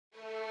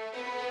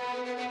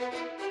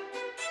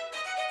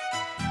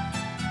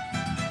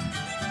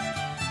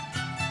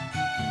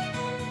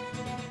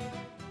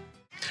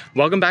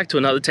Welcome back to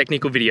another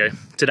technical video.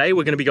 Today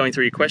we're going to be going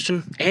through your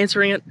question,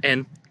 answering it,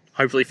 and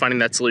hopefully finding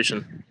that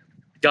solution.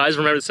 Guys,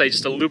 remember to stay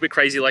just a little bit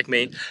crazy like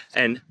me,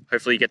 and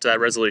hopefully you get to that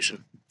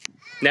resolution.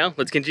 Now,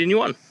 let's continue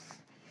on.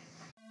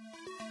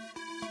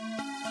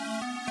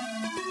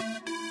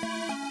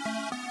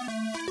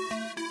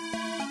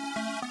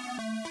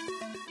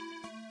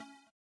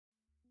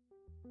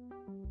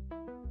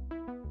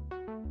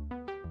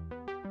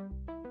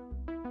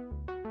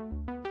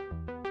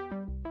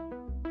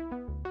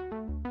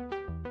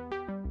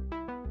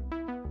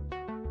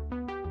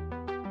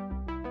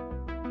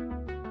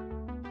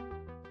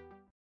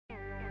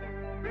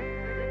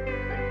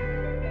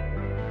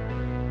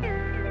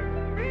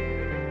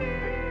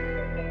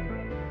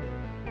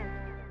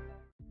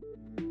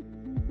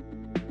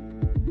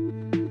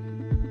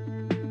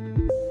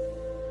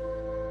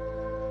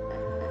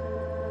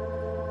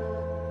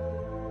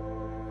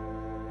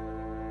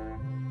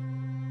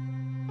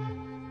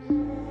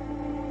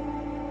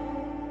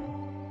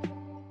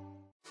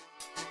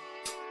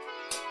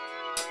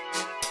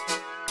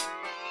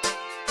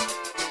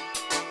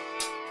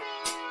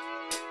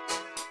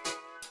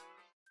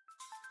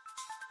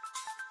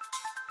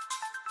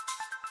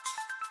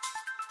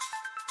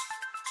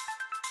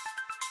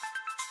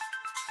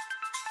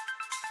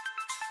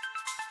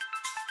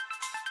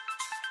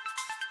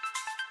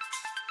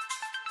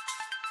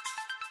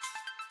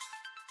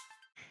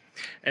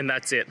 And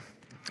that's it.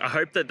 I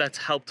hope that that's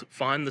helped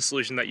find the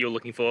solution that you're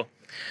looking for.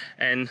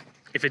 And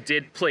if it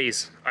did,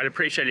 please, I'd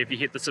appreciate it if you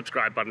hit the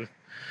subscribe button.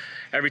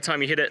 Every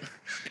time you hit it,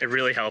 it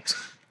really helps.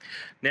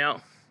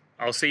 Now,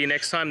 I'll see you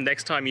next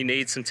time you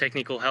need some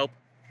technical help.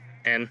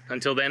 And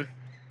until then,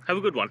 have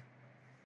a good one.